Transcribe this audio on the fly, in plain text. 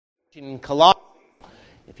In Colossians,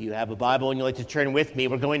 if you have a Bible and you'd like to turn with me,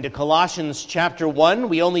 we're going to Colossians chapter 1.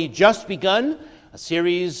 We only just begun a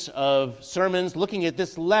series of sermons looking at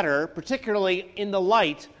this letter, particularly in the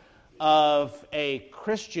light of a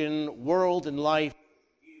Christian world and life,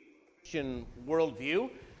 Christian worldview,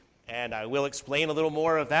 and I will explain a little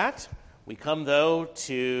more of that. We come, though,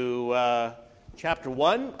 to chapter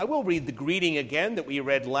 1. I will read the greeting again that we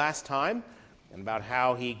read last time, and about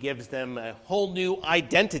how he gives them a whole new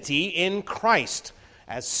identity in Christ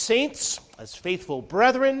as saints, as faithful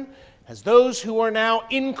brethren, as those who are now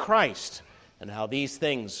in Christ, and how these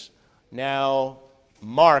things now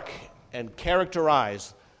mark and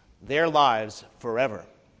characterize their lives forever.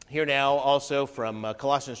 Here now also from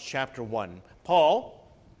Colossians chapter 1. Paul,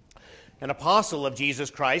 an apostle of Jesus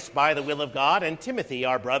Christ by the will of God, and Timothy,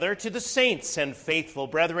 our brother, to the saints and faithful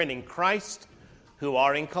brethren in Christ who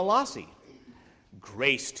are in Colossae.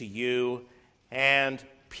 Grace to you and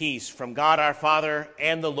peace from God our Father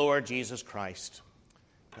and the Lord Jesus Christ.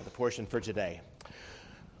 Now the portion for today.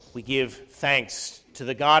 We give thanks to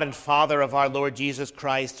the God and Father of our Lord Jesus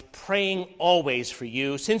Christ, praying always for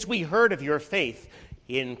you, since we heard of your faith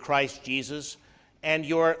in Christ Jesus and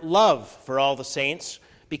your love for all the saints,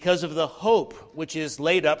 because of the hope which is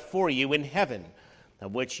laid up for you in heaven,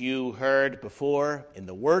 of which you heard before in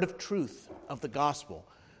the word of truth of the gospel,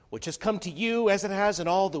 which has come to you as it has in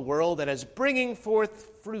all the world, and is bringing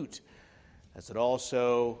forth fruit, as it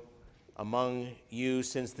also among you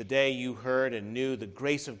since the day you heard and knew the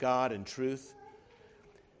grace of God and truth,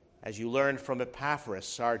 as you learned from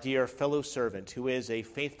Epaphras, our dear fellow servant, who is a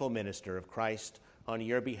faithful minister of Christ on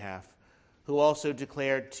your behalf, who also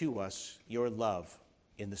declared to us your love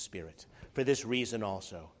in the Spirit. For this reason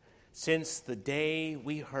also, since the day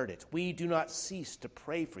we heard it, we do not cease to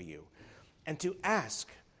pray for you and to ask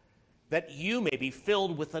that you may be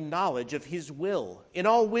filled with the knowledge of his will, in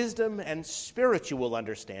all wisdom and spiritual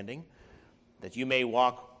understanding, that you may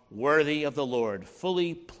walk worthy of the Lord,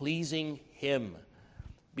 fully pleasing him,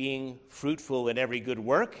 being fruitful in every good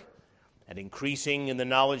work, and increasing in the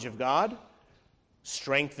knowledge of God,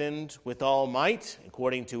 strengthened with all might,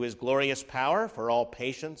 according to his glorious power, for all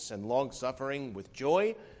patience and long-suffering with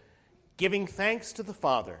joy, giving thanks to the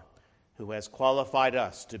Father, who has qualified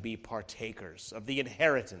us to be partakers of the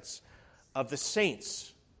inheritance of the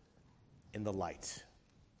saints in the light.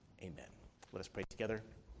 Amen. Let us pray together.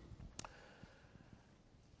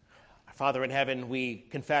 Our Father in heaven, we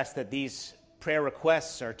confess that these prayer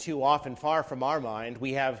requests are too often far from our mind.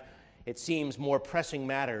 We have, it seems, more pressing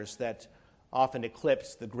matters that often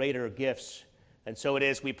eclipse the greater gifts. And so it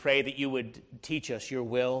is, we pray that you would teach us your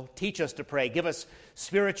will, teach us to pray, give us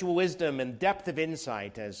spiritual wisdom and depth of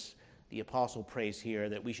insight, as the apostle prays here,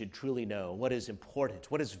 that we should truly know what is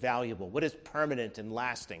important, what is valuable, what is permanent and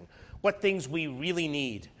lasting, what things we really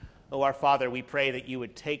need. Oh, our Father, we pray that you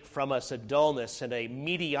would take from us a dullness and a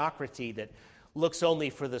mediocrity that looks only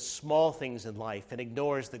for the small things in life and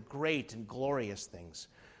ignores the great and glorious things.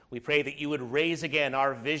 We pray that you would raise again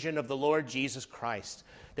our vision of the Lord Jesus Christ,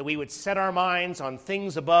 that we would set our minds on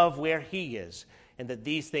things above where he is, and that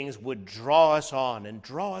these things would draw us on and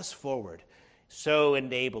draw us forward. So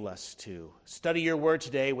enable us to study your word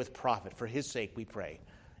today with profit. For his sake we pray.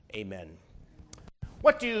 Amen.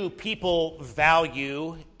 What do people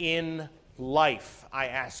value in life, I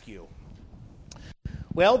ask you?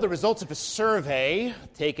 Well, the results of a survey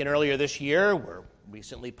taken earlier this year were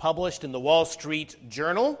recently published in the Wall Street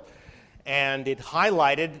Journal, and it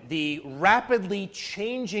highlighted the rapidly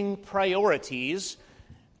changing priorities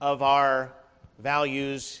of our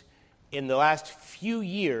values in the last few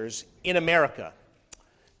years in America.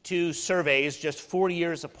 Two surveys just 4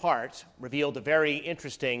 years apart revealed a very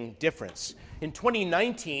interesting difference. In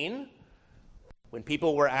 2019, when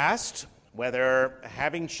people were asked whether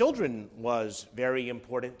having children was very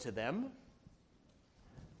important to them,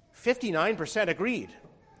 59% agreed.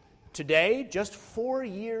 Today, just 4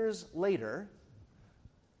 years later,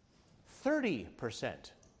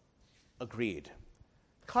 30% agreed.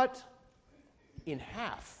 Cut in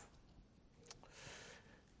half.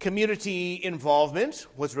 Community involvement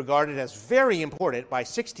was regarded as very important by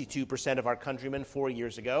 62% of our countrymen 4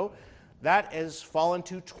 years ago. That has fallen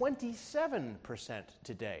to 27%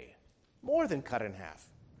 today, more than cut in half.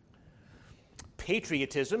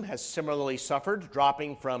 Patriotism has similarly suffered,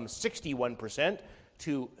 dropping from 61%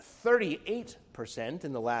 to 38%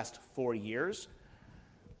 in the last 4 years.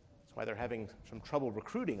 That's why they're having some trouble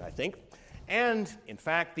recruiting, I think. And, in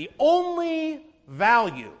fact, the only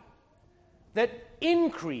value that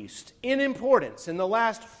increased in importance in the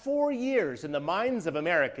last 4 years in the minds of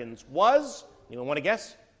Americans was, anyone want to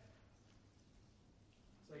guess?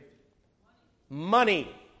 Money.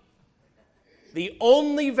 The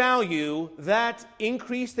only value that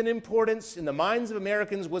increased in importance in the minds of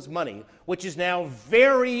Americans was money, which is now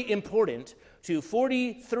very important to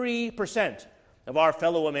 43% of our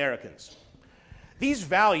fellow Americans. These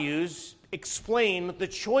values explain the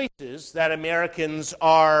choices that Americans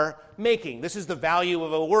are making. This is the value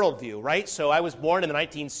of a worldview, right? So I was born in the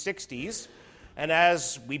 1960s, and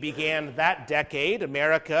as we began that decade,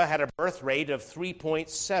 America had a birth rate of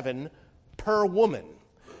 3.7 per woman.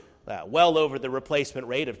 Well over the replacement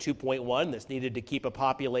rate of 2.1 that's needed to keep a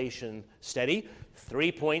population steady.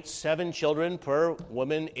 3.7 children per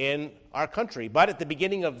woman in our country. But at the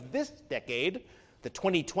beginning of this decade, the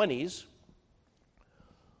 2020s,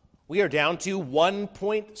 we are down to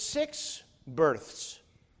 1.6 births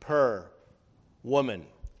per woman.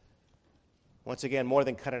 Once again, more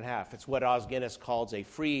than cut in half. It's what Os Guinness calls a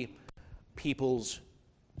free people's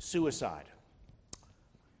suicide.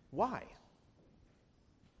 Why?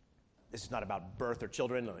 This is not about birth or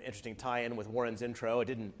children, an interesting tie-in with Warren's intro. I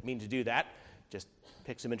didn't mean to do that, just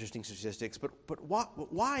pick some interesting statistics. But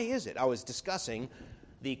why is it? I was discussing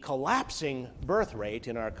the collapsing birth rate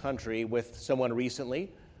in our country with someone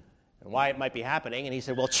recently and why it might be happening, and he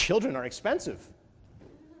said, well, children are expensive.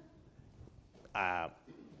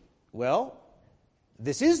 Well,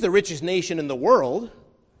 this is the richest nation in the world,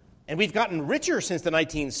 and we've gotten richer since the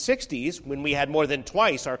 1960s when we had more than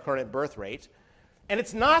twice our current birth rate. And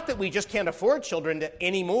it's not that we just can't afford children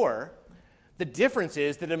anymore. The difference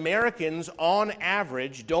is that Americans, on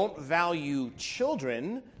average, don't value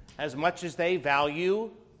children as much as they value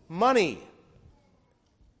money.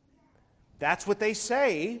 That's what they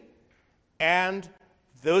say, and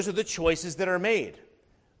those are the choices that are made.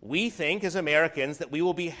 We think, as Americans, that we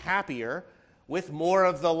will be happier with more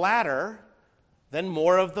of the latter than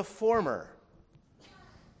more of the former.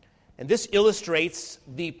 And this illustrates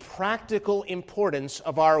the practical importance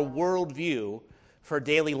of our worldview for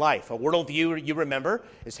daily life. A worldview, you remember,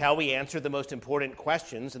 is how we answer the most important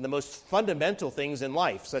questions and the most fundamental things in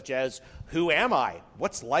life, such as, who am I?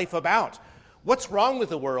 What's life about? What's wrong with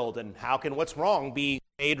the world? And how can what's wrong be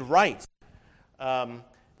made right? And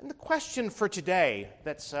the question for today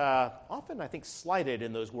that's often, I think, slighted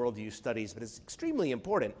in those worldview studies, but it's extremely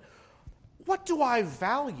important. What do I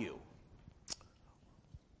value?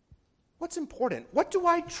 What's important? What do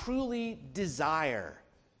I truly desire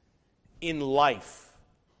in life?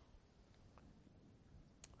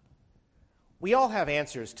 We all have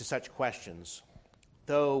answers to such questions,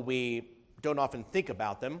 though we don't often think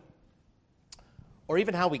about them, or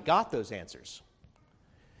even how we got those answers.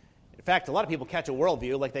 In fact, a lot of people catch a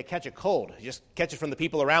worldview like they catch a cold. You just catch it from the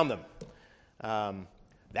people around them.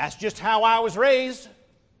 That's just how I was raised.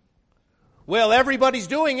 Well, everybody's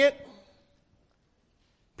doing it.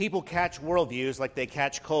 People catch worldviews like they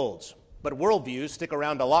catch colds. But worldviews stick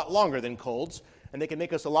around a lot longer than colds, and they can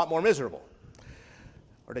make us a lot more miserable.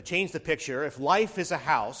 Or to change the picture, if life is a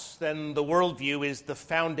house, then the worldview is the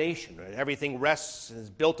foundation. Right? Everything rests and is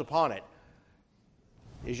built upon it.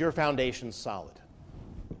 Is your foundation solid?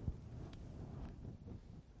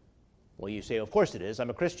 Well, you say, of course it is. I'm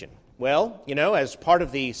a Christian. Well, as part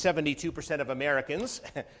of the 72% of Americans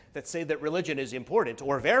that say that religion is important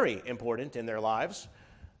or very important in their lives,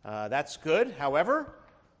 that's good. However,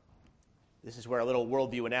 this is where a little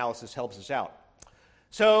worldview analysis helps us out.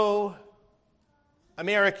 So,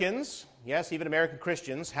 Americans, yes, even American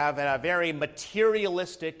Christians, have a very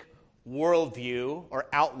materialistic worldview or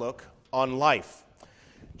outlook on life.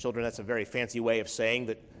 Children, that's a very fancy way of saying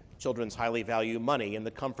that children highly value money and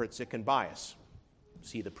the comforts it can buy us.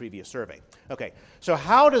 See the previous survey. Okay, so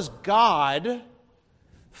how does God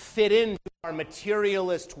fit into our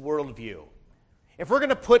materialist worldview? If we're going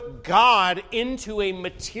to put God into a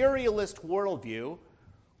materialist worldview,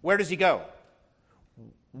 where does he go?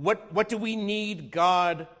 What do we need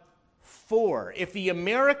God for? If the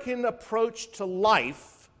American approach to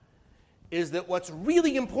life is that what's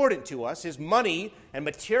really important to us is money and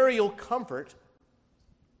material comfort,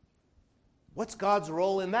 what's God's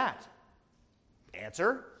role in that?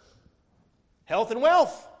 Answer, health and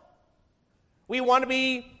wealth. We want to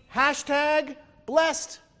be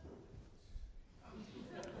 #blessed.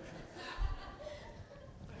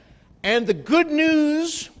 And the good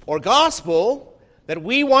news or gospel that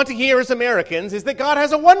we want to hear as Americans is that God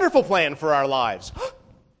has a wonderful plan for our lives.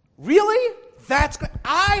 Really? That's good.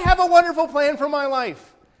 I have a wonderful plan for my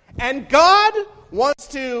life. And God wants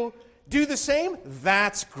to do the same?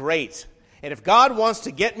 That's great. And if God wants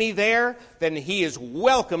to get me there, then he is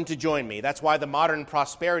welcome to join me. That's why the modern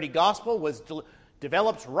prosperity gospel was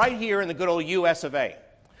developed right here in the good old U.S. of A.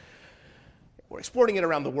 We're exporting it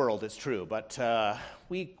around the world, it's true, but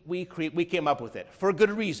we came up with it for a good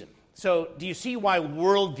reason. So do you see why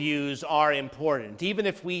worldviews are important? Even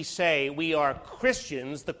if we say we are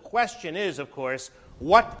Christians, the question is, of course,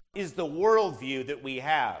 what is the worldview that we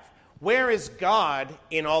have? Where is God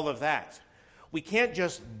in all of that? We can't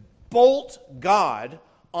just bolt God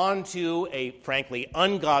onto a, frankly,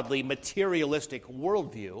 ungodly, materialistic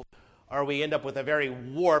worldview, or we end up with a very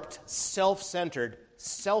warped, self-centered,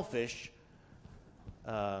 selfish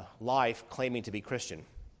life claiming to be Christian.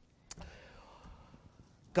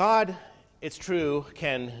 God, it's true,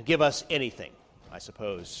 can give us anything, I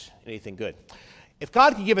suppose, anything good. If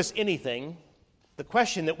God can give us anything, the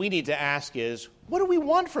question that we need to ask is, what do we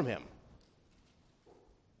want from him?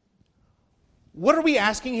 What are we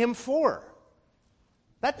asking him for?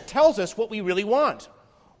 That tells us what we really want.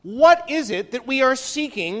 What is it that we are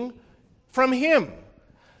seeking from him?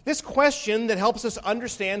 This question that helps us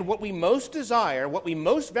understand what we most desire, what we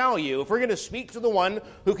most value, if we're going to speak to the one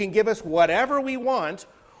who can give us whatever we want,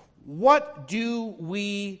 what do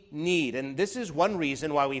we need? And this is one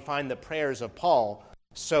reason why we find the prayers of Paul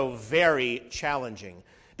so very challenging,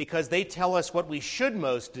 because they tell us what we should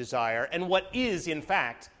most desire and what is, in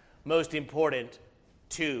fact, most important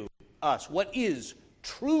to us, what is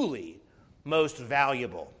truly most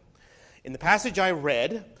valuable. In the passage I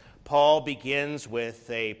read, Paul begins with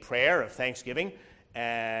a prayer of thanksgiving,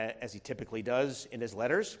 as he typically does in his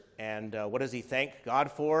letters. And what does he thank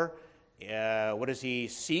God for? What does he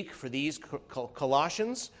seek for these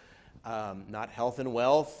Colossians? Not health and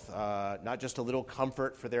wealth, not just a little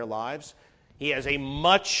comfort for their lives. He has a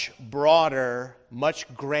much broader,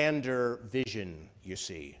 much grander vision, you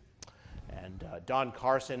see. And Don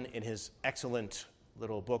Carson, in his excellent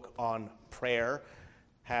little book on prayer,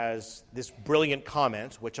 has this brilliant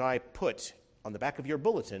comment, which I put on the back of your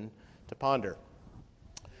bulletin to ponder.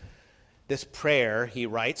 This prayer, he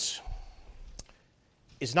writes,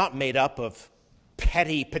 is not made up of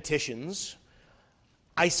petty petitions,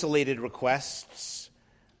 isolated requests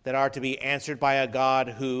that are to be answered by a God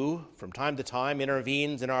who, from time to time,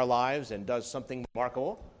 intervenes in our lives and does something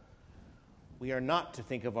remarkable. We are not to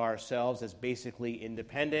think of ourselves as basically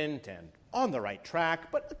independent and on the right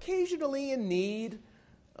track, but occasionally in need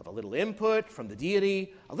of a little input from the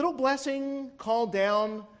deity, a little blessing called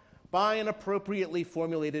down by an appropriately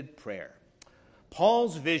formulated prayer.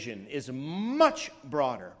 Paul's vision is much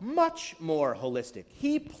broader, much more holistic.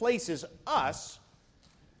 He places us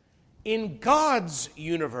in God's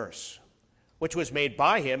universe, which was made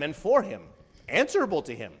by him and for him, answerable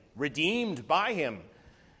to him, redeemed by him.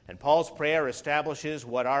 And Paul's prayer establishes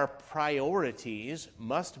what our priorities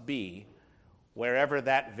must be wherever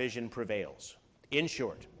that vision prevails. In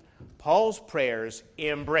short, Paul's prayers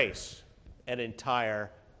embrace an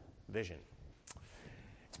entire vision.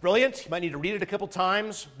 It's brilliant. You might need to read it a couple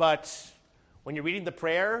times, but when you're reading the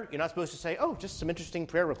prayer, you're not supposed to say, oh, just some interesting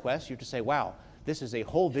prayer requests. You have to say, wow, this is a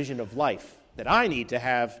whole vision of life that I need to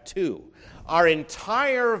have too. Our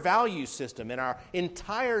entire value system and our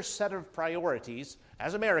entire set of priorities,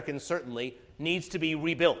 as Americans certainly, needs to be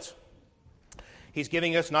rebuilt. He's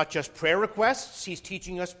giving us not just prayer requests, he's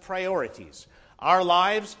teaching us priorities. Our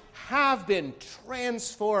lives have been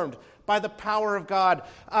transformed by the power of God.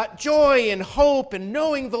 Joy and hope and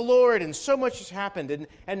knowing the Lord, and so much has happened.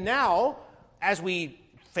 And now, as we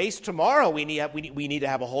face tomorrow, we need to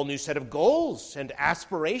have a whole new set of goals and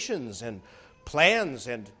aspirations and plans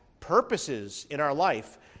and purposes in our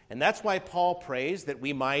life. And that's why Paul prays that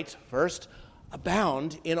we might first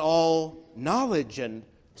abound in all knowledge and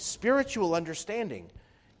spiritual understanding.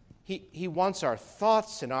 He wants our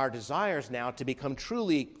thoughts and our desires now to become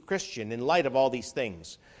truly Christian in light of all these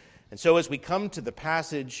things. And so as we come to the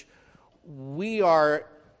passage, we are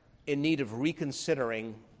in need of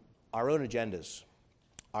reconsidering our own agendas,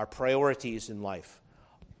 our priorities in life.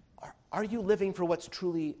 Are you living for what's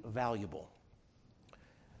truly valuable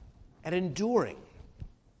and enduring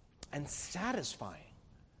and satisfying?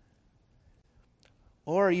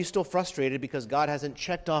 Or are you still frustrated because God hasn't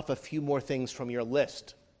checked off a few more things from your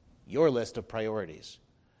list of priorities?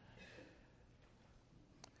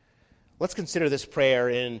 Let's consider this prayer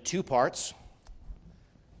in two parts,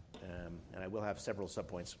 and I will have several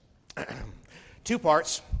subpoints. 2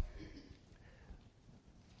 parts.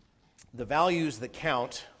 The values that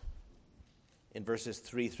count in verses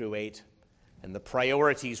 3 through 8, and the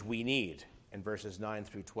priorities we need in verses 9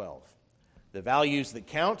 through 12. The values that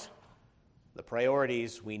count, the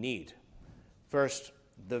priorities we need. First,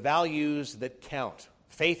 the values that count.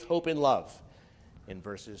 Faith, hope, and love in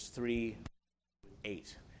verses 3 through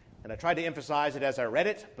 8. And I tried to emphasize it as I read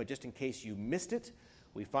it, but just in case you missed it,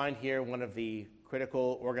 we find here one of the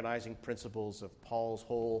critical organizing principles of Paul's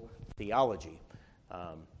whole theology.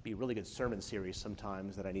 Be a really good sermon series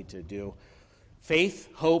sometimes that I need to do. Faith,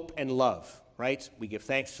 hope, and love, right? We give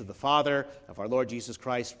thanks to the Father of our Lord Jesus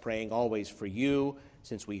Christ, praying always for you,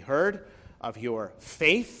 since we heard of your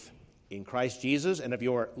faith in Christ Jesus and of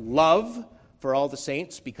your love for all the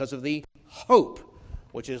saints because of the hope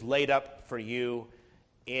which is laid up for you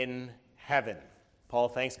in heaven. Paul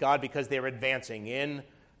thanks God because they're advancing in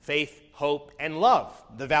faith, hope, and love,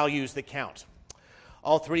 the values that count.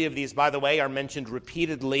 All three of these, by the way, are mentioned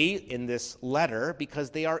repeatedly in this letter because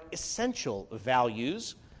they are essential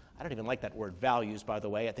values. I don't even like that word values, by the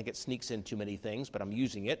way. I think it sneaks in too many things, but I'm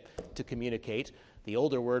using it to communicate. The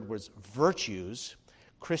older word was virtues,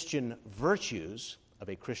 Christian virtues of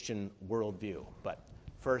a Christian worldview. But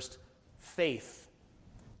first, faith.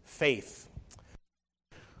 Faith.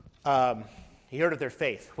 He heard of their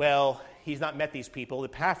faith. Well, he's not met these people.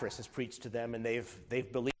 Epaphras has preached to them, and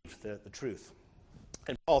they've believed the truth.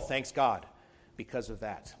 And Paul thanks God because of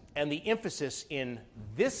that. And the emphasis in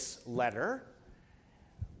this letter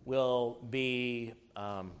will be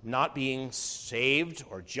not being saved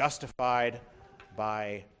or justified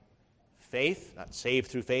by faith, not saved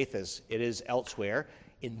through faith as it is elsewhere.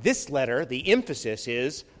 In this letter, the emphasis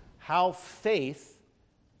is how faith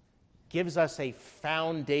gives us a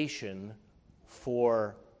foundation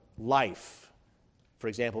for life. For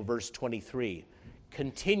example, verse 23,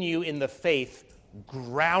 continue in the faith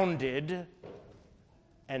grounded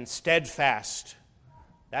and steadfast.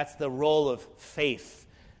 That's the role of faith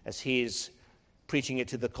as he's preaching it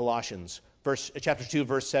to the Colossians. Chapter 2,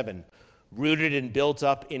 verse 7, rooted and built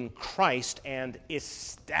up in Christ and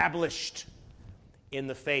established in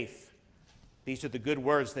the faith. These are the good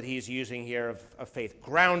words that he's using here of faith.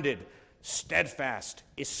 Grounded, steadfast,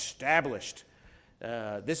 established.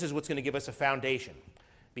 This is what's going to give us a foundation.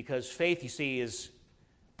 Because faith, you see, is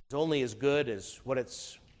only as good as what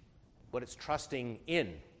it's trusting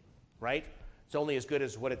in, right? It's only as good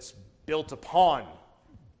as what it's built upon.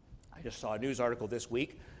 I just saw a news article this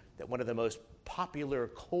week that one of the most popular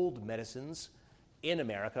cold medicines in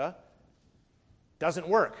America doesn't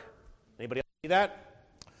work. Anybody else see that?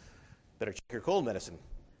 Better check your cold medicine.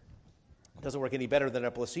 It doesn't work any better than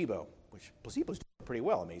a placebo, which placebos do pretty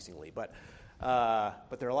well, amazingly, but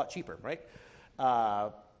they're a lot cheaper, right?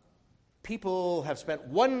 People have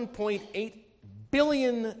spent $1.8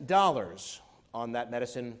 billion on that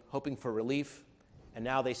medicine, hoping for relief, and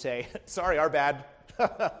now they say, sorry, our bad.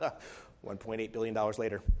 $1.8 billion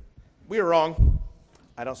later. We were wrong.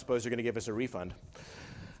 I don't suppose they're going to give us a refund.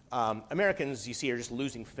 Americans, you see, are just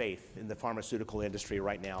losing faith in the pharmaceutical industry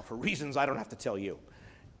right now for reasons I don't have to tell you.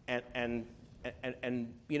 And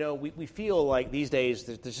you know, we feel like these days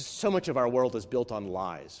there's just so much of our world is built on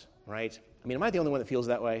lies, right? I mean, am I the only one that feels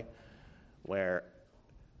that way? Where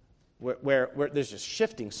there's just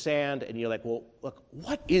shifting sand, and you're like, well, look,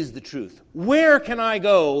 what is the truth? Where can I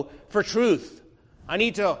go for truth? I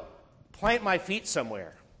need to plant my feet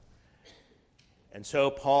somewhere. And so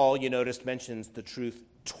Paul, you noticed, mentions the truth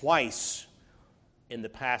twice in the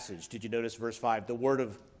passage. Did you notice verse 5? The word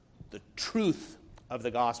of the truth of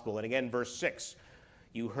the gospel. And again, verse 6,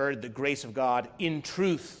 you heard the grace of God in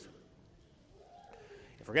truth.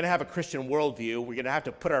 If we're going to have a Christian worldview, we're going to have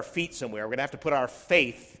to put our feet somewhere. We're going to have to put our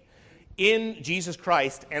faith in Jesus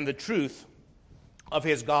Christ and the truth of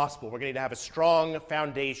his gospel. We're going to have a strong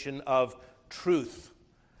foundation of truth,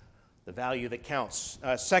 the value that counts.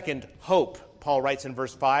 Second, hope. Paul writes in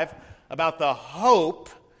verse 5 about the hope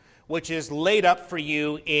which is laid up for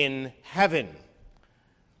you in heaven.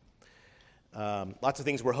 Lots of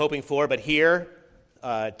things we're hoping for, but here,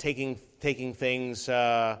 taking things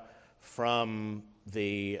from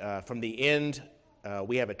the end,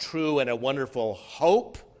 we have a true and a wonderful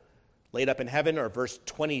hope laid up in heaven, or verse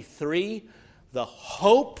 23, the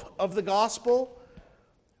hope of the gospel,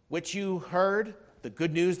 which you heard, the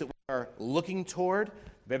good news that we are looking toward.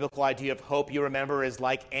 The biblical idea of hope, you remember, is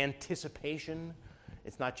like anticipation.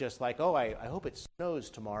 It's not just like, oh, I hope it snows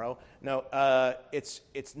tomorrow. No, it's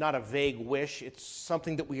not a vague wish. It's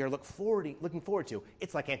something that we are looking forward to.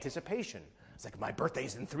 It's like anticipation. It's like, my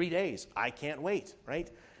birthday's in 3 days. I can't wait,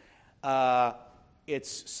 right?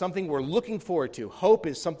 It's something we're looking forward to. Hope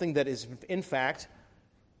is something that is, in fact,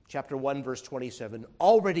 chapter 1, verse 27,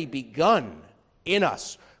 already begun in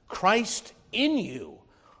us. Christ in you,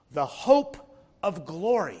 the hope of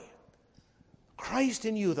glory. Christ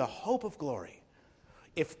in you, the hope of glory.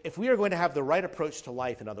 If we are going to have the right approach to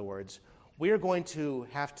life, in other words, we are going to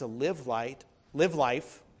have to live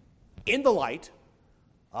life in the light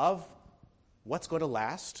of what's going to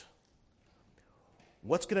last,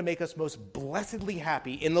 what's going to make us most blessedly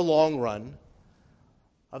happy in the long run,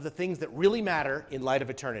 of the things that really matter in light of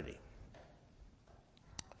eternity.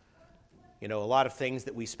 A lot of things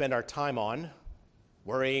that we spend our time on,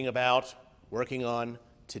 worrying about, working on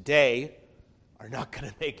today, are not going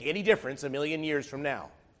to make any difference a million years from now.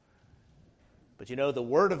 But the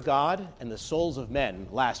Word of God and the souls of men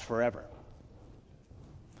last forever.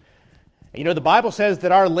 And the Bible says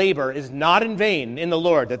that our labor is not in vain in the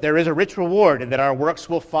Lord, that there is a rich reward, and that our works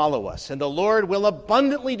will follow us. And the Lord will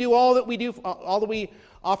abundantly do all that we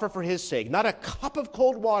offer for his sake. Not a cup of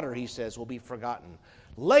cold water, he says, will be forgotten.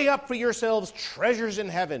 Lay up for yourselves treasures in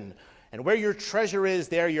heaven, and where your treasure is,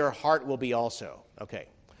 there your heart will be also. Okay,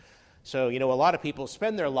 so a lot of people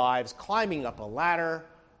spend their lives climbing up a ladder,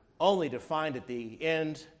 only to find at the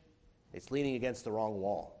end it's leaning against the wrong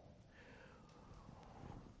wall.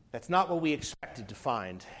 That's not what we expected to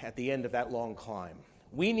find at the end of that long climb.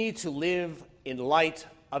 We need to live in light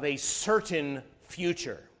of a certain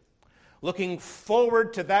future, looking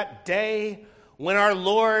forward to that day when our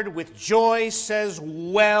Lord with joy says,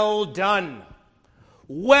 "Well done.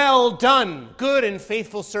 Well done, good and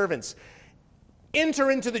faithful servants.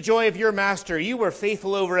 Enter into the joy of your master. You were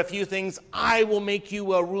faithful over a few things. I will make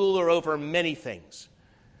you a ruler over many things."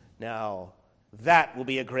 Now, that will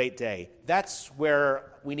be a great day. That's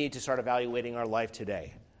where we need to start evaluating our life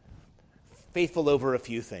today. Faithful over a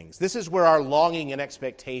few things. This is where our longing and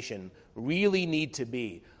expectation really need to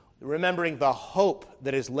be, remembering the hope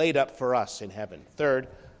that is laid up for us in heaven. Third,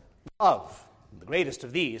 love. The greatest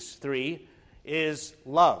of these three is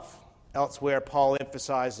love. Elsewhere, Paul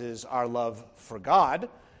emphasizes our love for God,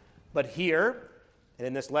 but here, and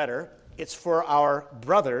in this letter, it's for our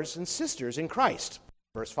brothers and sisters in Christ.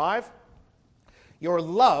 Verse 5, your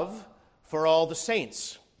love for all the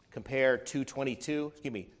saints. Compare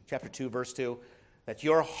chapter 2, verse 2, that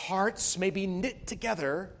your hearts may be knit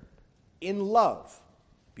together in love.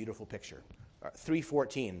 Beautiful picture.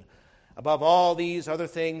 3:14, above all these other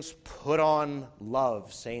things, put on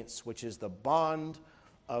love, saints, which is the bond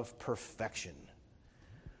of perfection.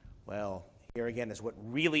 Well, here again is what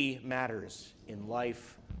really matters in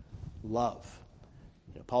life, love.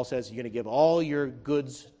 Paul says you're going to give all your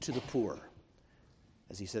goods to the poor.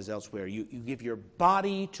 As he says elsewhere, you give your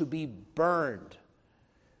body to be burned.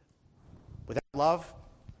 Without love,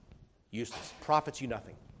 useless, profits you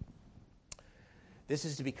nothing. This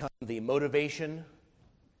is to become the motivation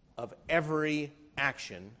of every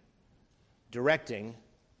action, directing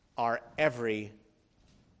our every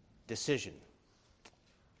decision.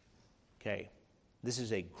 Okay, this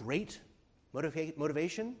is a great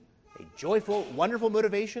motivation, a joyful, wonderful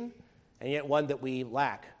motivation, and yet one that we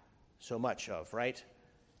lack so much of, right?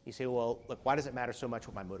 You say, well, look, why does it matter so much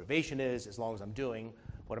what my motivation is as long as I'm doing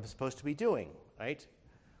what I'm supposed to be doing, right?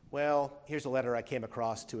 Well, here's a letter I came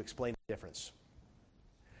across to explain the difference.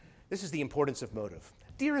 This is the importance of motive.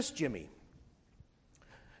 Dearest Jimmy,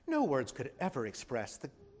 no words could ever express the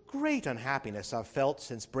great unhappiness I've felt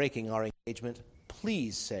since breaking our engagement.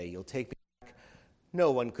 Please say you'll take me back.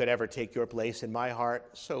 No one could ever take your place in my heart,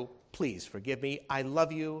 so please forgive me. I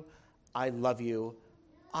love you. I love you.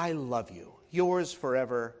 I love you. Yours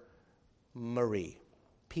forever, Marie.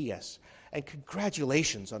 P.S. And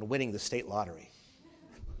congratulations on winning the state lottery.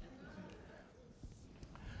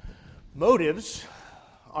 Motives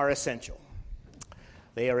are essential.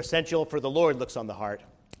 They are essential for the Lord looks on the heart,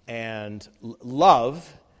 and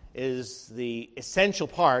love is the essential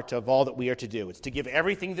part of all that we are to do. It's to give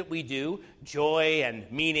everything that we do joy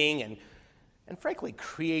and meaning and frankly,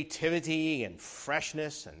 creativity and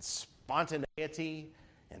freshness and spontaneity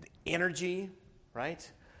and energy, right?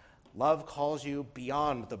 Love calls you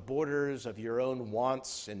beyond the borders of your own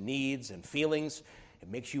wants and needs and feelings. It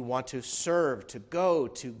makes you want to serve, to go,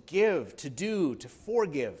 to give, to do, to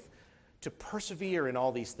forgive, to persevere in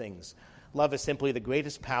all these things. Love is simply the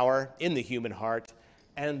greatest power in the human heart.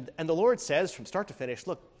 And the Lord says from start to finish,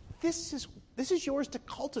 look, this is yours to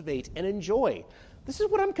cultivate and enjoy. This is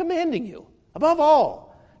what I'm commanding you. Above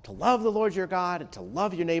all, to love the Lord your God and to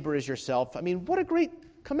love your neighbor as yourself. I mean, what a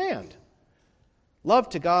great command. Love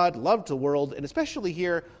to God, love to the world, and especially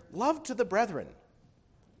here, love to the brethren.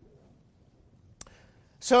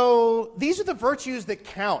 So these are the virtues that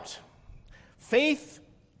count. Faith,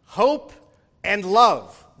 hope, and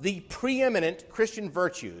love, the preeminent Christian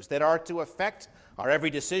virtues that are to affect our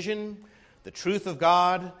every decision, the truth of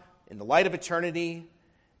God in the light of eternity,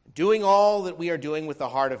 doing all that we are doing with the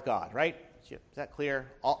heart of God, right? Is that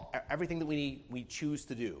clear? Everything that we choose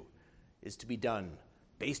to do is to be done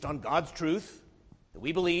based on God's truth that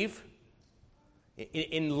we believe,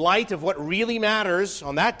 in light of what really matters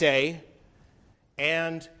on that day,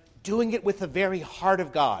 and doing it with the very heart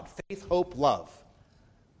of God, faith, hope, love.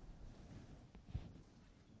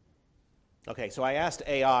 Okay, so I asked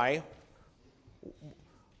AI,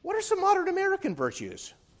 What are some modern American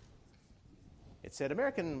virtues? It said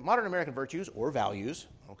modern American virtues or values,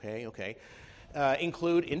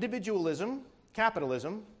 include individualism,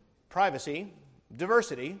 capitalism, privacy,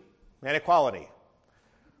 diversity, and equality.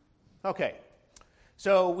 Okay,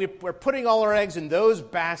 so we're putting all our eggs in those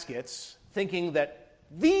baskets, thinking that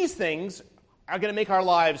these things are going to make our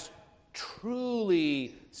lives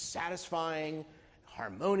truly satisfying,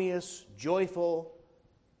 harmonious, joyful,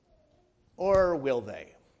 or will they?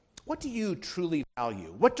 What do you truly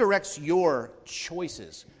value? What directs your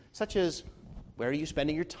choices, such as where are you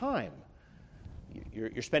spending your time?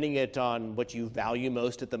 You're spending it on what you value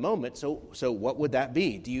most at the moment, so what would that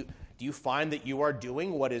be? Do you find that you are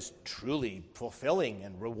doing what is truly fulfilling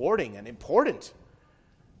and rewarding and important?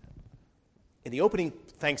 In the opening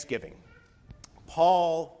Thanksgiving,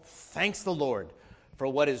 Paul thanks the Lord for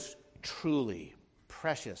what is truly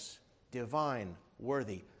precious, divine,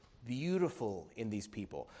 worthy, beautiful in these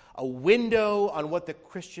people. A window on what the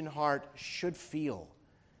Christian heart should feel,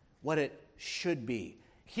 what it should be.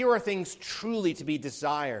 Here are things truly to be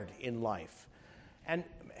desired in life. And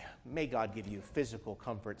may God give you physical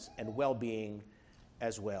comforts and well-being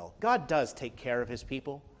as well. God does take care of his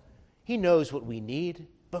people. He knows what we need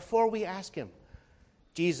before we ask him.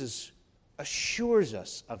 Jesus assures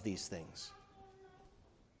us of these things.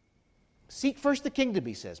 Seek first the kingdom,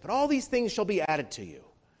 he says, but all these things shall be added to you.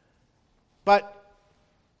 But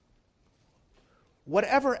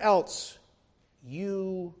whatever else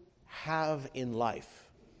you have in life,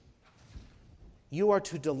 you are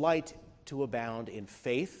to delight to abound in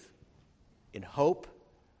faith, in hope,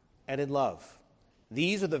 and in love.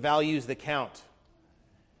 These are the values that count.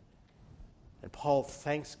 And Paul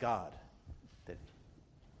thanks God that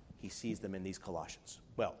he sees them in these Colossians.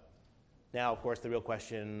 Well, now, of course, the real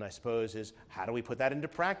question, I suppose, is how do we put that into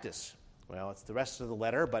practice? Well, it's the rest of the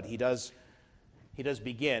letter, but he does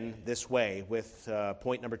begin this way with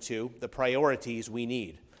point number 2, the priorities we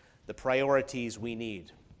need. The priorities we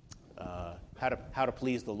need. How to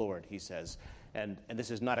please the Lord, he says. And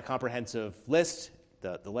this is not a comprehensive list.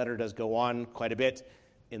 The letter does go on quite a bit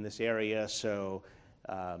in this area.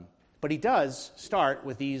 But he does start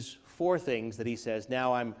with these 4 things that he says,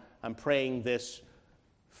 now I'm praying this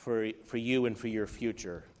for you and for your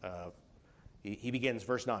future. He begins,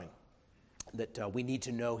 verse 9, that we need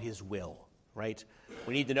to know his will, right?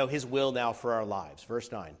 We need to know his will now for our lives.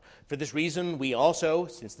 Verse 9, for this reason we also,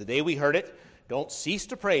 since the day we heard it, don't cease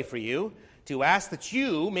to pray for you, to ask that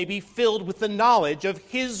you may be filled with the knowledge of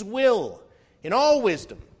his will in all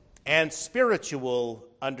wisdom and spiritual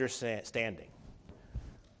understanding.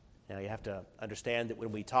 Now, you have to understand that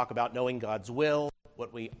when we talk about knowing God's will,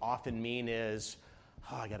 what we often mean is,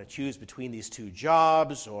 I got to choose between these 2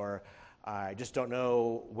 jobs, or I just don't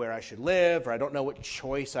know where I should live, or I don't know what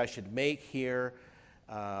choice I should make here.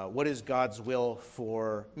 What is God's will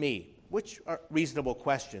for me? Which are reasonable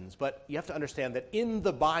questions, but you have to understand that in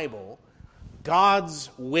the Bible, God's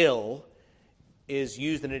will is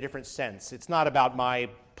used in a different sense. It's not about my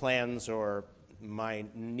plans or my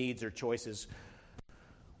needs or choices,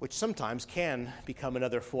 which sometimes can become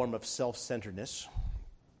another form of self-centeredness.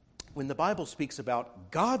 When the Bible speaks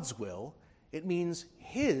about God's will, it means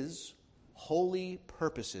his holy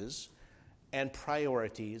purposes and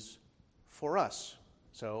priorities for us.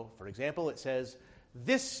 So, for example, it says,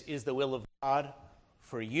 this is the will of God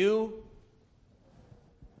for you,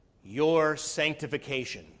 your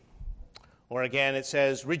sanctification. Or again, it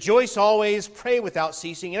says, rejoice always, pray without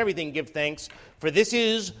ceasing, and everything give thanks, for this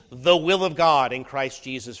is the will of God in Christ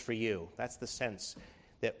Jesus for you. That's the sense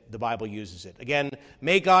that the Bible uses it. Again,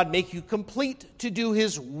 may God make you complete to do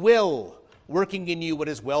his will, working in you what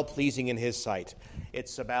is well-pleasing in his sight.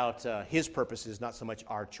 It's about his purposes, not so much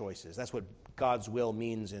our choices. That's what God's will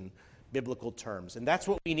means in biblical terms. And that's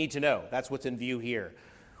what we need to know. That's what's in view here.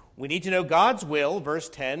 We need to know God's will, verse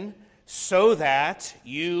 10, so that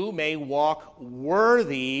you may walk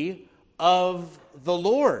worthy of the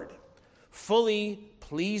Lord, fully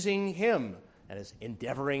pleasing him, and is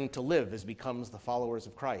endeavoring to live as becomes the followers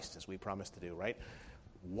of Christ, as we promise to do, right?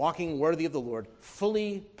 Walking worthy of the Lord,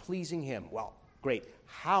 fully pleasing him. Well, great.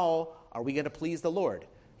 How are we going to please the Lord?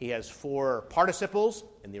 He has 4 participles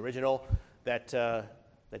in the original that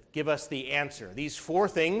give us the answer. These 4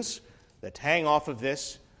 things that hang off of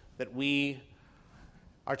this that we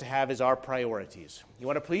are to have as our priorities. You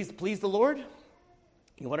want to please the Lord?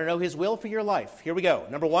 You want to know his will for your life? Here we go.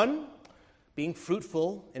 Number 1, being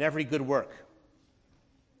fruitful in every good work.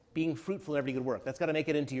 Being fruitful in every good work. That's got to make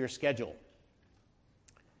it into your schedule.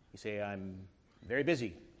 You say, I'm very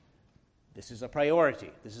busy. This is a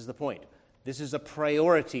priority. This is the point. This is a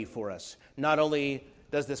priority for us. Not only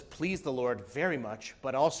does this please the Lord very much,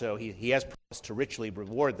 but also he has promised to richly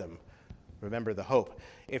reward them. Remember the hope.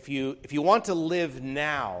 If you want to live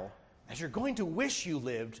now as you're going to wish you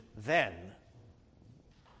lived then,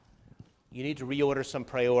 you need to reorder some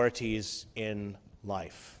priorities in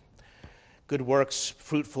life. Good works,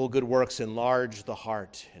 fruitful good works, enlarge the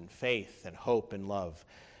heart in faith and hope and love.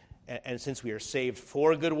 And since we are saved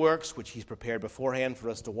for good works, which he's prepared beforehand for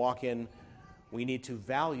us to walk in, we need to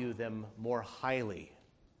value them more highly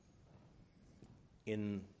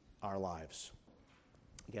in our lives.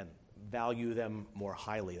 Again, value them more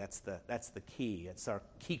highly. That's the key. It's our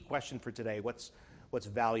key question for today. What's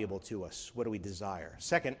valuable to us? What do we desire?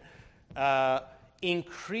 Second,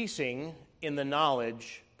 increasing in the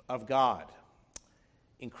knowledge of God.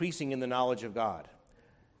 Increasing in the knowledge of God.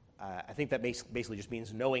 I think that basically just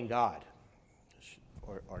means knowing God,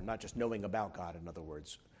 or not just knowing about God, in other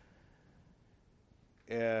words.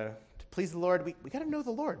 To please the Lord, we got to know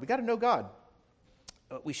the Lord. We got to know God.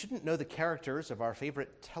 We shouldn't know the characters of our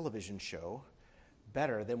favorite television show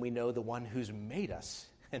better than we know the one who's made us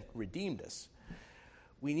and redeemed us.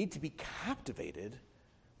 We need to be captivated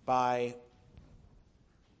by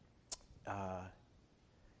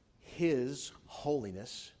his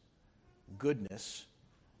holiness, goodness,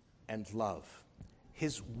 and love.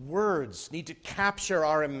 His words need to capture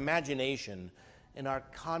our imagination and our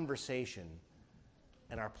conversation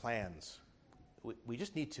and our plans. We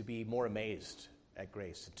just need to be more amazed at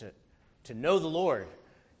grace, to know the Lord.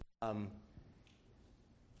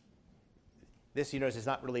 This, is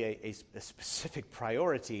not really a specific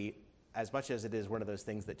priority as much as it is one of those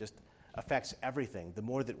things that just affects everything. The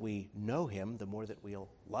more that we know him, the more that we'll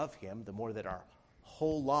love him, the more that our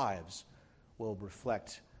whole lives will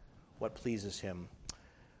reflect what pleases him.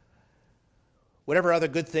 Whatever other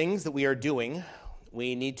good things that we are doing,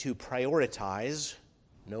 we need to prioritize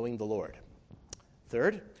knowing the Lord.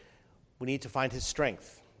 Third, we need to find his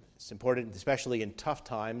strength. It's important, especially in tough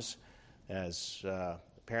times, as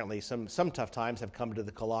apparently some tough times have come to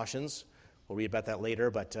the Colossians. We'll read about that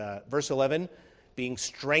later, but verse 11, being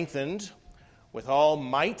strengthened with all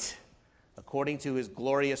might according to his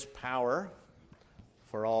glorious power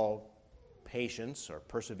for all patience or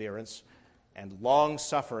perseverance and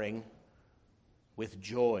long-suffering with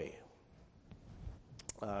joy.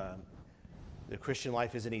 The Christian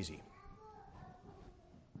life isn't easy.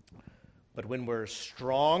 But when we're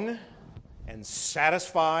strong and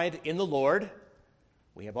satisfied in the Lord,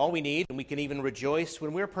 we have all we need, and we can even rejoice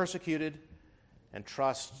when we're persecuted and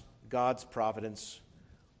trust God's providence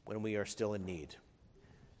when we are still in need.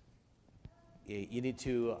 You need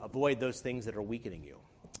to avoid those things that are weakening you.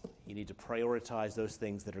 You need to prioritize those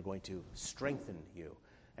things that are going to strengthen you.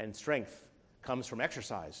 And strength comes from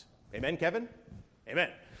exercise. Amen, Kevin? Amen.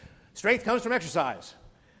 Strength comes from exercise.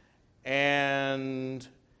 And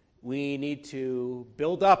we need to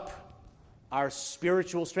build up our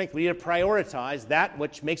spiritual strength. We need to prioritize that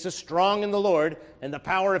which makes us strong in the Lord and the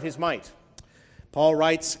power of his might. Paul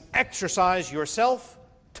writes, exercise yourself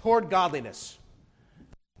toward godliness.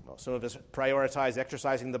 Well, some of us prioritize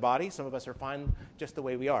exercising the body. Some of us are fine just the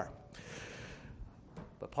way we are.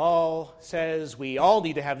 But Paul says we all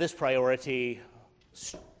need to have this priority,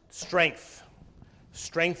 strength.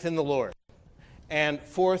 Strength in the Lord. And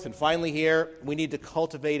fourth and finally here, we need to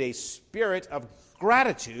cultivate a spirit of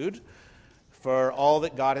gratitude for all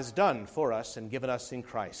that God has done for us and given us in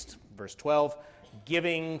Christ. Verse 12,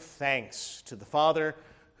 giving thanks to the Father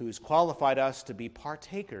who's qualified us to be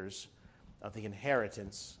partakers of the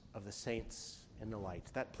inheritance of the saints in the light.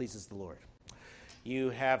 That pleases the Lord. You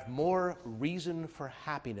have more reason for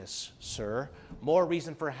happiness, sir, more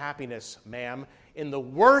reason for happiness, ma'am, in the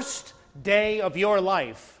worst day of your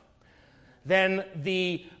life than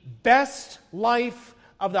the best life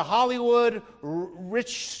of the Hollywood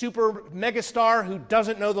rich super megastar who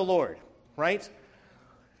doesn't know the Lord, right?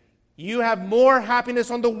 You have more happiness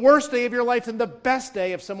on the worst day of your life than the best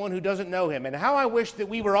day of someone who doesn't know him. And how I wish that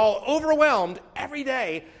we were all overwhelmed every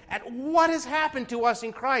day at what has happened to us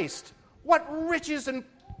in Christ. What riches and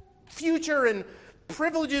future and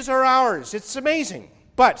privileges are ours. It's amazing.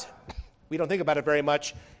 But we don't think about it very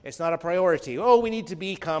much. It's not a priority. Oh, we need to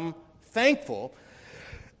become thankful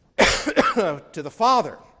to the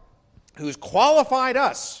Father who's qualified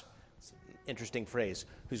us. It's an interesting phrase.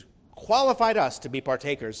 Who's qualified us to be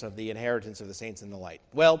partakers of the inheritance of the saints in the light.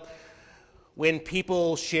 Well, when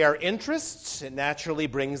people share interests, it naturally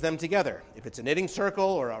brings them together. If it's a knitting circle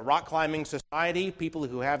or a rock climbing society, people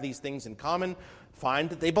who have these things in common find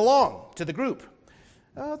that they belong to the group.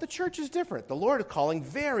 The church is different. The Lord is calling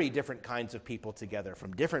very different kinds of people together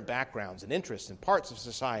from different backgrounds and interests and parts of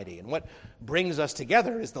society. And what brings us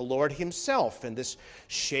together is the Lord himself and this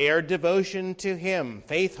shared devotion to him,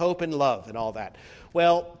 faith, hope, and love, and all that.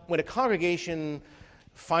 Well, when a congregation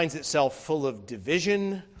finds itself full of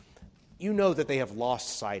division, you know that they have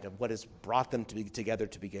lost sight of what has brought them together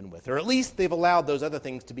to begin with. Or at least they've allowed those other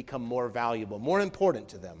things to become more valuable, more important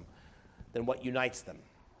to them than what unites them.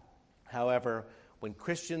 However, when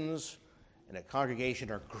Christians in a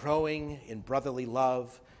congregation are growing in brotherly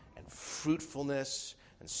love and fruitfulness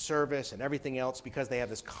and service and everything else because they have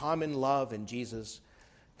this common love in Jesus,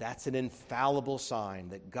 that's an infallible sign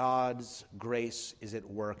that God's grace is at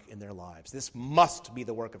work in their lives. This must be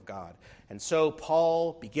the work of God. And so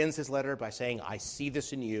Paul begins his letter by saying, I see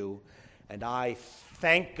this in you, and I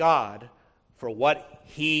thank God for what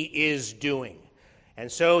he is doing.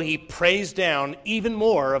 And so he prays down even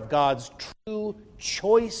more of God's true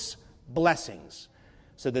choice blessings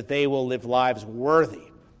so that they will live lives worthy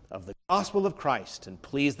of the gospel of Christ and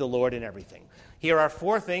please the Lord in everything. Here are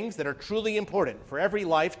 4 things that are truly important for every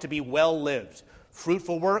life to be well lived.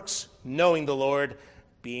 Fruitful works, knowing the Lord,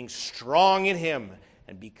 being strong in him,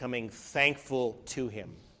 and becoming thankful to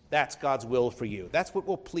him. That's God's will for you. That's what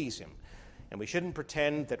will please him. And we shouldn't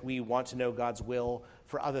pretend that we want to know God's will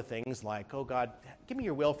for other things like, oh God, give me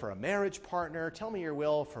your will for a marriage partner. Tell me your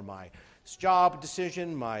will for my job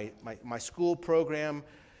decision, my school program.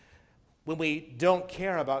 When we don't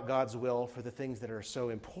care about God's will for the things that are so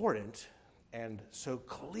important and so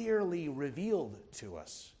clearly revealed to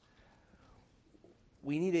us,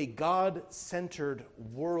 we need a God-centered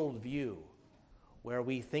worldview where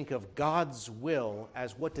we think of God's will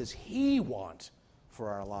as what does he want for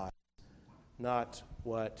our lives, not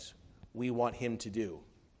what we want him to do.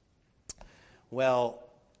 Well,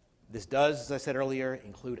 this does, as I said earlier,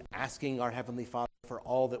 include asking our Heavenly Father for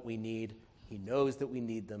all that we need. He knows that we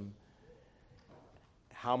need them.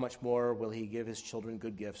 How much more will he give his children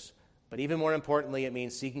good gifts? But even more importantly, it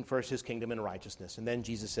means seeking first his kingdom and righteousness. And then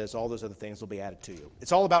Jesus says all those other things will be added to you.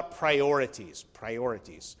 It's all about priorities.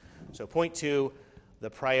 Priorities. So point 2, the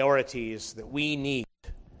priorities that we need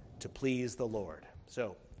to please the Lord.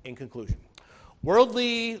 So, in conclusion,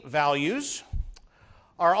 worldly values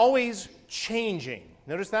are always changing.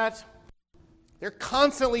 Notice that? They're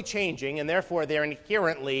constantly changing, and therefore they're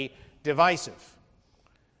inherently divisive.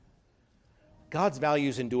 God's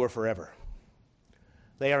values endure forever.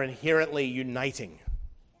 They are inherently uniting,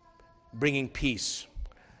 bringing peace.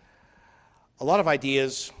 A lot of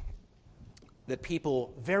ideas that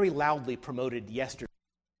people very loudly promoted yesterday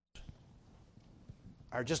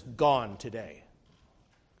are just gone today.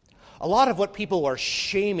 A lot of what people are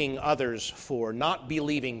shaming others for not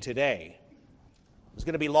believing today is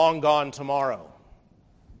going to be long gone tomorrow.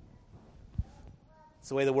 It's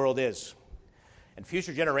the way the world is. And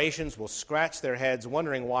future generations will scratch their heads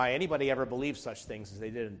wondering why anybody ever believed such things as they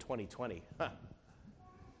did in 2020. I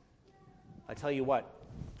tell you what,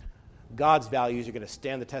 God's values are going to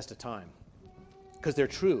stand the test of time because they're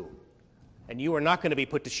true, and you are not going to be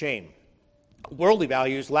put to shame. Worldly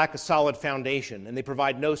values lack a solid foundation, and they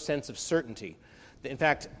provide no sense of certainty. In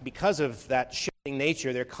fact, because of that shifting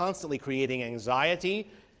nature, they're constantly creating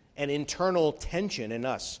anxiety and internal tension in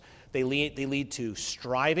us. They lead to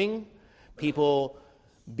striving. People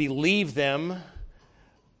believe them,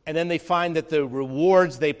 and then they find that the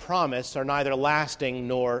rewards they promise are neither lasting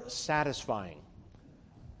nor satisfying.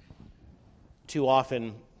 Too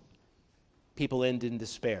often, people end in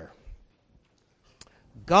despair.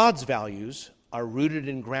 God's values are rooted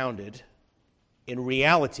and grounded in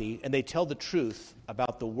reality, and they tell the truth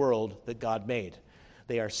about the world that God made.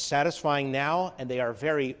 They are satisfying now, and they are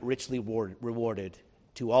very richly rewarded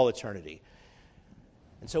to all eternity.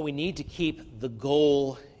 And so we need to keep the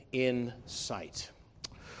goal in sight.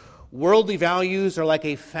 Worldly values are like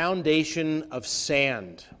a foundation of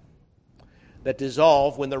sand that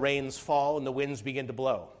dissolve when the rains fall and the winds begin to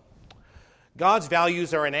blow. God's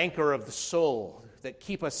values are an anchor of the soul that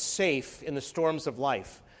keep us safe in the storms of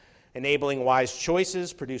life, enabling wise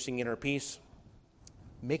choices, producing inner peace,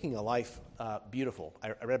 making a life beautiful. I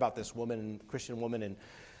read about this Christian woman in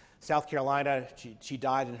South Carolina. She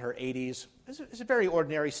died in her 80s. It's a very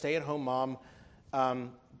ordinary stay-at-home mom.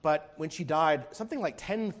 But when she died, something like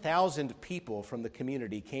 10,000 people from the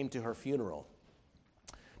community came to her funeral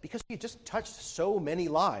because she had just touched so many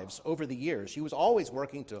lives over the years. She was always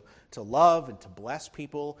working to love and to bless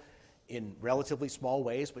people in relatively small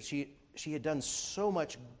ways, but she had done so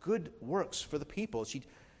much good works for the people.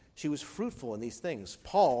 She was fruitful in these things.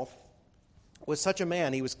 Paul Was such a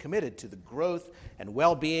man, he was committed to the growth and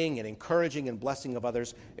well-being and encouraging and blessing of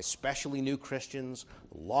others, especially new Christians,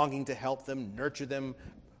 longing to help them, nurture them,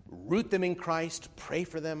 root them in Christ, pray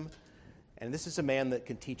for them. And this is a man that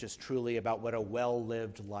can teach us truly about what a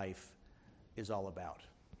well-lived life is all about.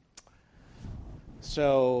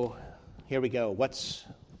 So here we go. What's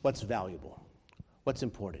valuable? What's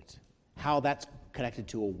important? How that's connected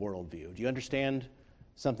to a worldview. Do you understand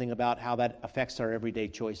something about how that affects our everyday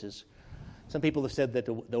choices? Some people have said that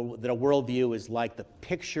that a worldview is like the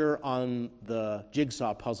picture on the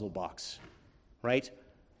jigsaw puzzle box, right?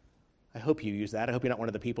 I hope you use that. I hope you're not one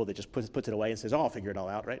of the people that just puts it away and says, "Oh, I'll figure it all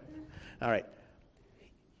out," right? All right.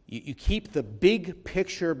 You keep the big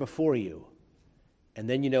picture before you, and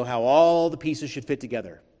then you know how all the pieces should fit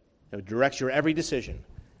together. It directs your every decision.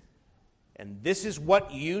 And this is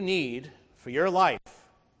what you need for your life,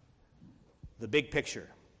 the big picture.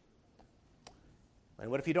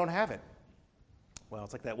 And what if you don't have it? Well,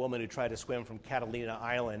 it's like that woman who tried to swim from Catalina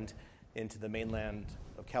Island into the mainland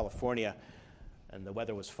of California, and the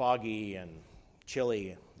weather was foggy and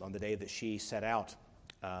chilly on the day that she set out.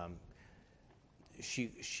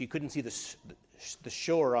 She couldn't see the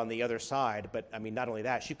shore on the other side, but I mean, not only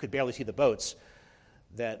that, she could barely see the boats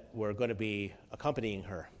that were going to be accompanying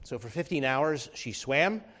her. So for 15 hours, she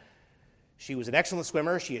swam. She was an excellent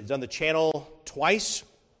swimmer. She had done the channel twice.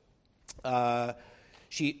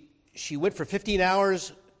 She went for 15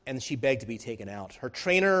 hours, and she begged to be taken out. Her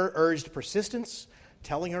trainer urged persistence,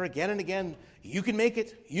 telling her again and again, "You can make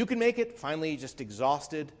it, you can make it." Finally, just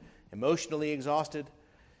exhausted, emotionally exhausted,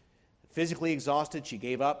 physically exhausted, she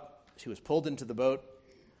gave up. She was pulled into the boat,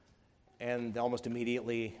 and almost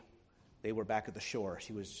immediately they were back at the shore.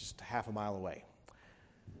 She was just half a mile away.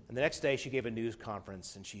 And the next day, she gave a news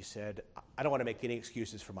conference, and she said, "I don't want to make any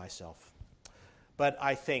excuses for myself, but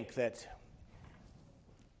I think that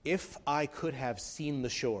if I could have seen the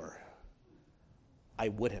shore, I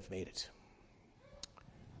would have made it."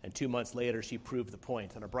 And 2 months later, she proved the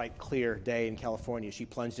point. On a bright, clear day in California, she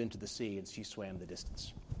plunged into the sea and she swam the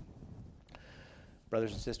distance.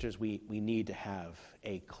 Brothers and sisters, we need to have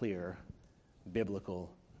a clear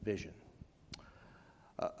biblical vision.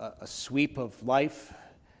 A sweep of life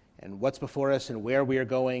and what's before us and where we are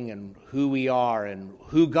going and who we are and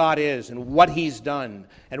who God is and what He's done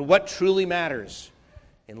and what truly matters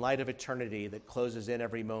in light of eternity that closes in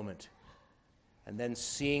every moment. And then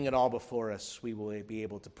seeing it all before us, we will be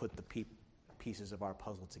able to put the pieces of our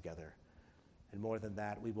puzzle together. And more than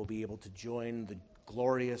that, we will be able to join the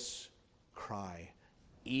glorious cry,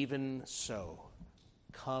 "Even so,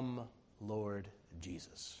 come, Lord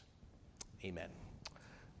Jesus." Amen.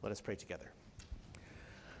 Let us pray together.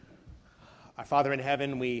 Our Father in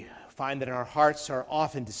heaven, we find that our hearts are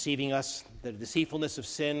often deceiving us, the deceitfulness of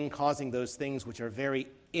sin causing those things which are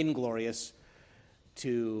very inglorious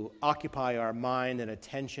to occupy our mind and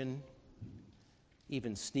attention,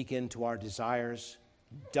 even sneak into our desires,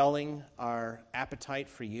 dulling our appetite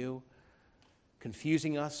for you,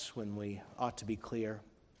 confusing us when we ought to be clear,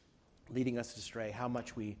 leading us astray. How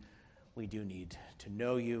much we do need to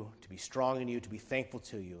know you, to be strong in you, to be thankful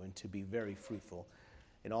to you, and to be very fruitful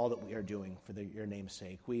in all that we are doing for your name's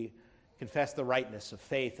sake. We confess the rightness of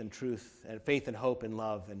faith and truth, and faith and hope and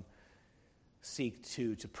love, and seek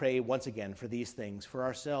to pray once again for these things, for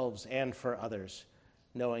ourselves and for others,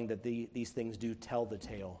 knowing that these things do tell the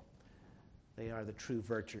tale. They are the true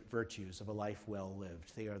virtues of a life well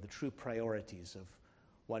lived. They are the true priorities of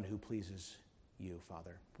one who pleases you,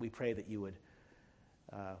 Father. We pray that you would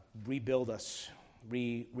rebuild us,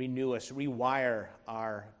 renew us, rewire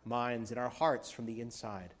our minds and our hearts from the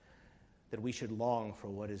inside, that we should long for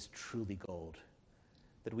what is truly gold,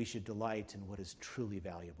 that we should delight in what is truly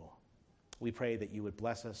valuable. We pray that you would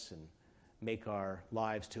bless us and make our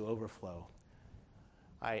lives to overflow.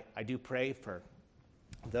 I do pray for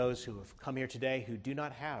those who have come here today who do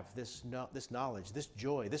not have this knowledge, this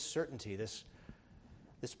joy, this certainty, this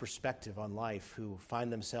perspective on life, who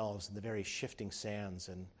find themselves in the very shifting sands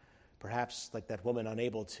and perhaps, like that woman,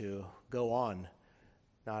 unable to go on,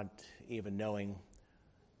 not even knowing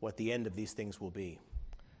what the end of these things will be.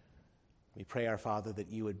 We pray, our Father, that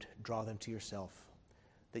you would draw them to yourself,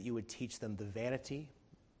 that you would teach them the vanity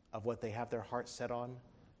of what they have their hearts set on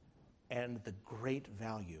and the great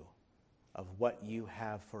value of what you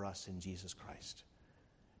have for us in Jesus Christ.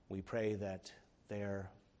 We pray that their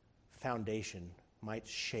foundation might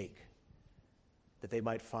shake, that they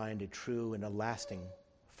might find a true and a lasting,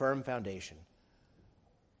 firm foundation,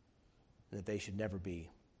 and that they should never be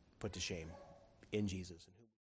put to shame in Jesus.